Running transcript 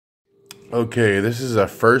Okay, this is a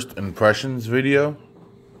first impressions video.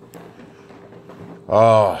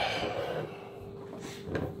 Oh,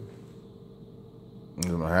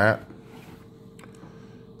 here's my hat.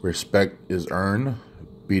 Respect is earned.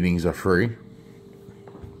 Beatings are free.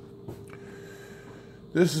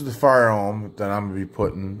 This is the firearm that I'm going to be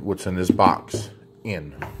putting what's in this box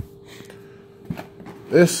in.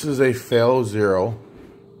 This is a Fail Zero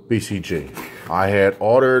BCG. I had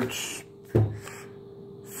ordered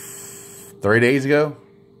 3 days ago,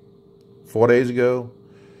 4 days ago.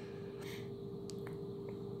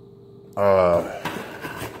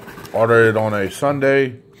 Ordered it on a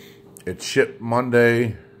Sunday. It shipped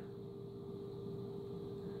Monday.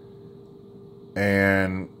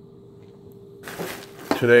 And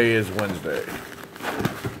today is Wednesday.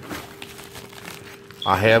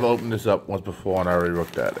 I have opened this up once before and I already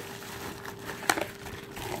looked at it.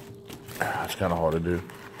 It's kind of hard to do.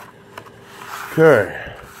 Okay.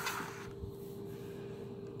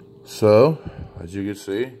 So, as you can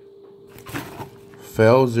see,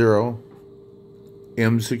 Fail Zero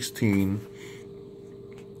M16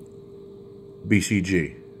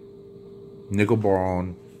 BCG. Nickel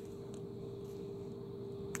boron.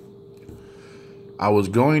 I was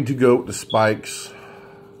going to go with the spikes,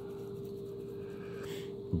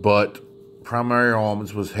 but Primary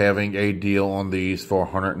Arms was having a deal on these for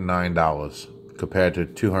 $109 compared to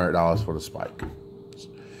 $200 for the spike.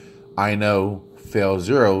 I know Fail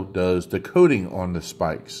Zero does the coating on the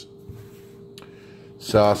spikes.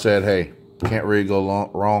 So I said, hey, can't really go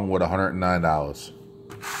wrong with $109.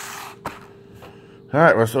 All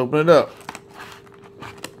right, let's open it up.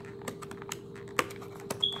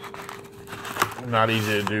 Not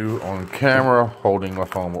easy to do on camera, holding my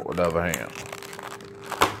phone with the other hand.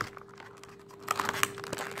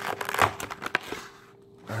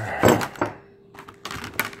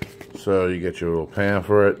 So you get your little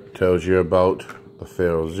pamphlet, tells you about the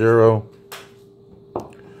Fail Zero.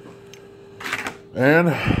 And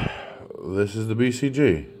this is the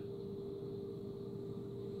BCG.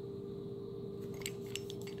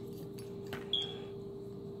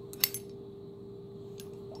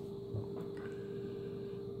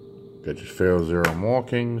 Got your Fail Zero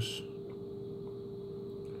markings.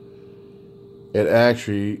 It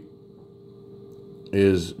actually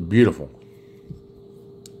is beautiful.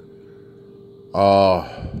 I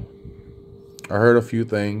heard a few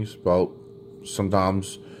things about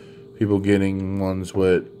sometimes people getting ones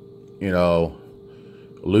with, you know,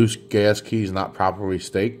 loose gas keys not properly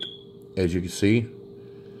staked. As you can see,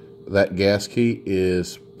 that gas key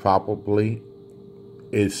is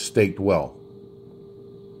staked well.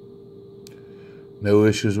 No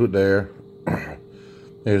issues with there.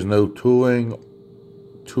 There's no tooling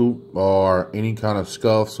or any kind of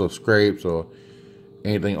scuffs or scrapes or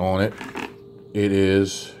anything on it. It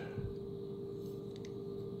is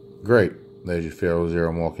great. There's your Fail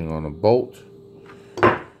Zero marking on the bolt.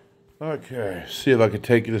 Okay, see if I can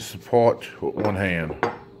take this apart with one hand.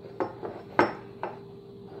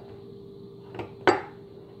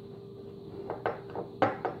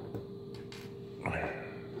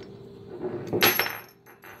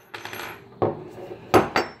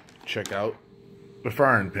 Check out the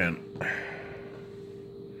firing pin.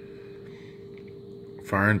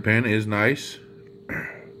 Firing pin is nice.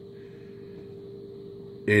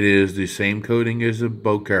 It is the same coating as the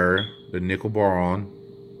bow carrier, the nickel boron.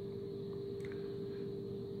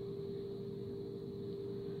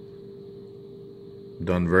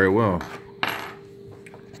 Done very well.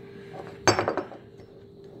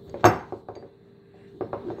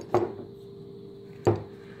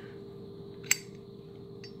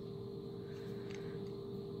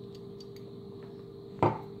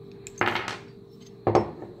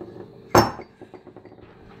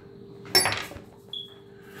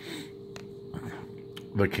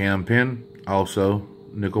 The cam pin, also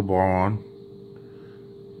nickel boron.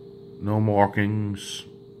 No markings.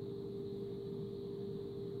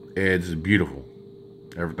 It's beautiful.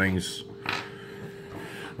 Everything's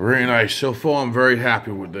very nice. So far, I'm very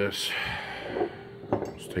happy with this.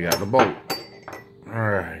 Let's take out the bolt.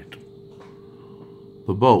 Alright.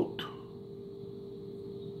 The bolt.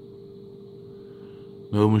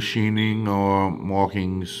 No machining or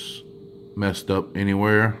markings messed up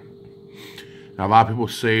anywhere. Now, a lot of people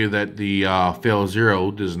say that the Fail Zero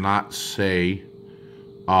does not say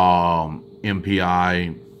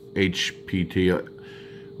MPI, HPT,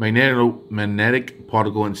 magnetic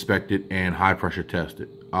particle inspected and high pressure tested.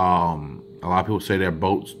 A lot of people say their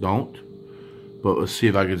bolts don't, but let's see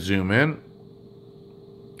if I can zoom in.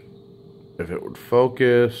 If it would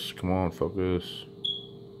focus, come on, focus.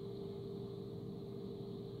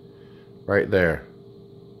 Right there.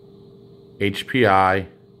 HPI,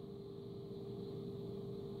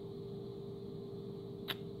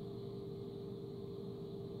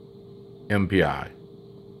 MPI,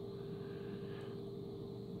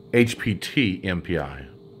 HPT MPI,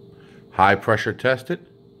 high pressure tested,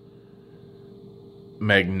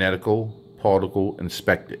 magnetical particle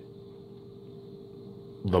inspected.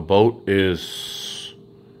 The boat is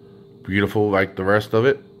beautiful like the rest of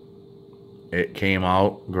it. It came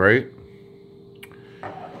out great.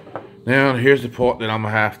 Now here's the part that I'm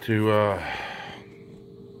gonna have to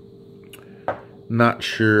not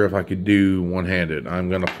sure if I could do one-handed. I'm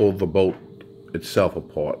gonna pull the boat itself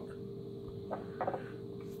apart.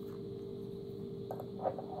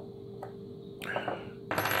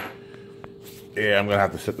 Yeah, I'm gonna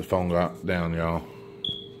have to set the phone down, y'all.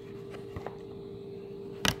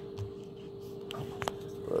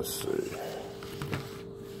 Let's see.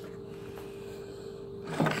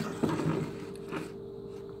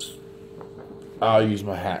 I'll use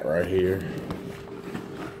my hat right here.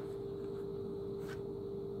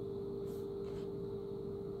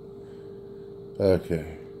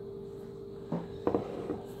 Okay.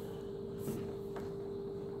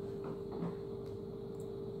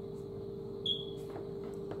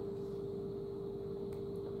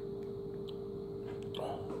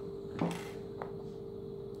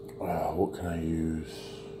 What can I use?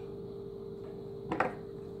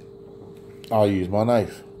 I'll use my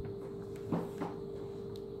knife.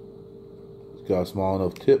 It's got a small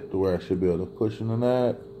enough tip to where I should be able to push into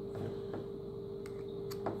that.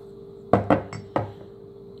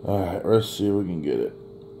 Alright, let's see if we can get it.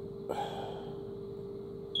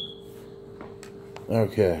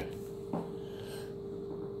 Okay.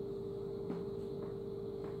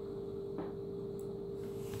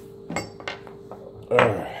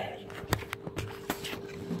 Alright.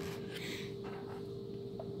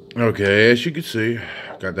 Okay, as you can see,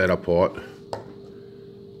 got that apart.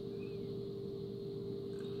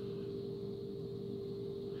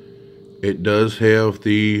 It does have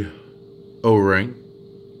the O-ring.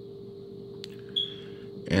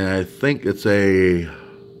 And I think it's a... I'm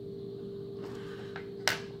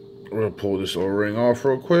going to pull this O-ring off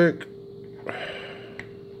real quick.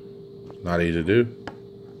 Not easy to do.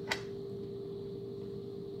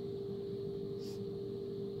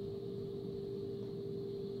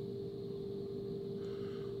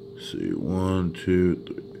 Let's see, 1, 2,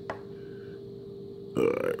 3.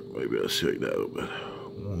 Alright, maybe I'll shake that a little bit.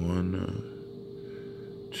 1,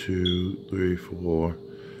 2, 3, 4.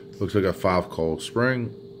 Looks like a 5-coil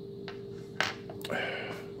spring.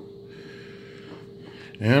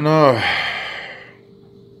 And I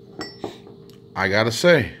gotta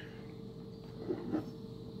say,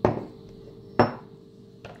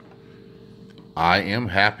 I am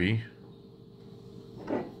happy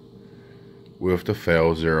with the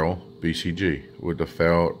Fail Zero BCG, with the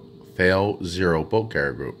Fail Zero boat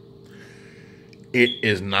carrier group. It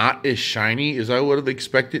is not as shiny as I would have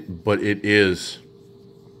expected, but it is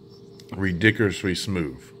ridiculously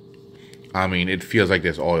smooth. I mean, it feels like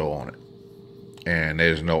there's oil on it, and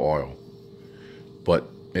there's no oil, but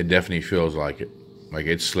it definitely feels like it. Like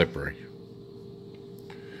it's slippery.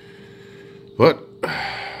 But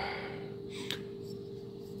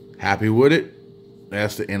happy with it.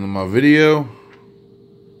 That's the end of my video.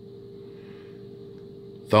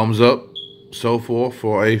 Thumbs up so far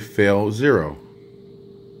for a Fail Zero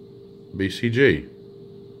BCG. I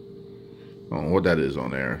don't know what that is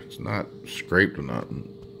on there. It's not scraped or nothing.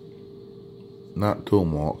 Not tool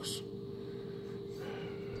marks.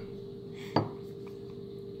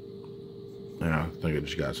 Yeah, I think I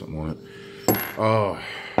just got something on it.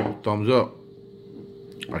 Thumbs up.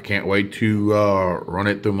 I can't wait to run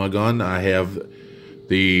it through my gun. I have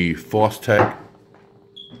the Force Tech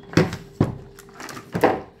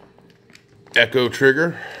Echo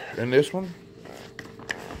trigger in this one,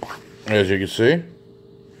 as you can see.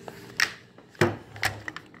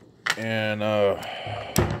 And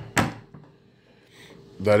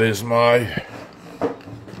that is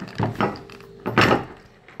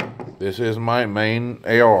this is my main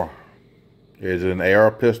AR. It's an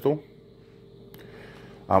AR pistol.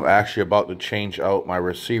 I'm actually about to change out my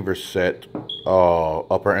receiver set,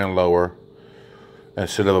 upper and lower.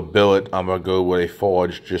 Instead of a billet, I'm gonna go with a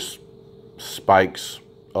forged, just spikes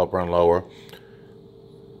upper and lower.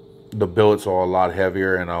 The billets are a lot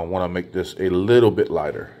heavier, and I want to make this a little bit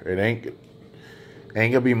lighter. It ain't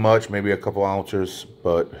gonna be much, maybe a couple ounces,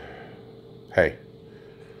 but hey,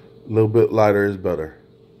 a little bit lighter is better.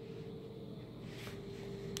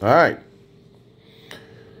 All right,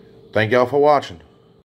 thank y'all for watching.